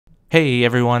Hey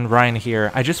everyone, Ryan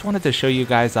here. I just wanted to show you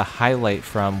guys a highlight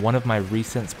from one of my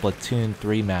recent Splatoon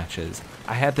 3 matches.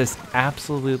 I had this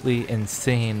absolutely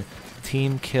insane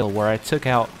team kill where I took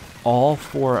out all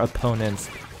 4 opponents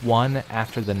one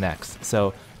after the next.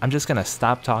 So I'm just gonna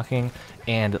stop talking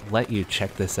and let you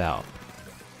check this out.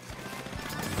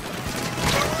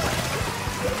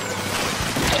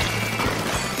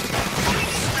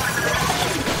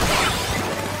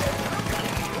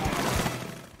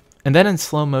 And then in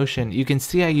slow motion, you can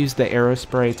see I used the arrow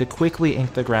spray to quickly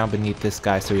ink the ground beneath this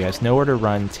guy so he has nowhere to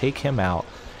run, take him out,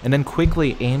 and then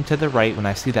quickly aim to the right when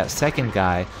I see that second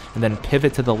guy, and then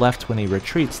pivot to the left when he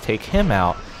retreats, take him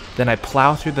out. Then I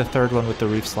plow through the third one with the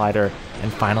reef slider,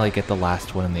 and finally get the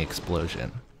last one in the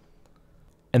explosion.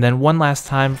 And then one last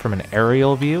time from an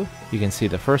aerial view, you can see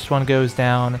the first one goes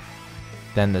down,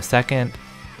 then the second,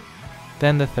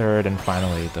 then the third, and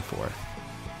finally the fourth.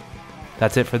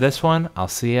 That's it for this one. I'll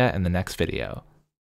see ya in the next video.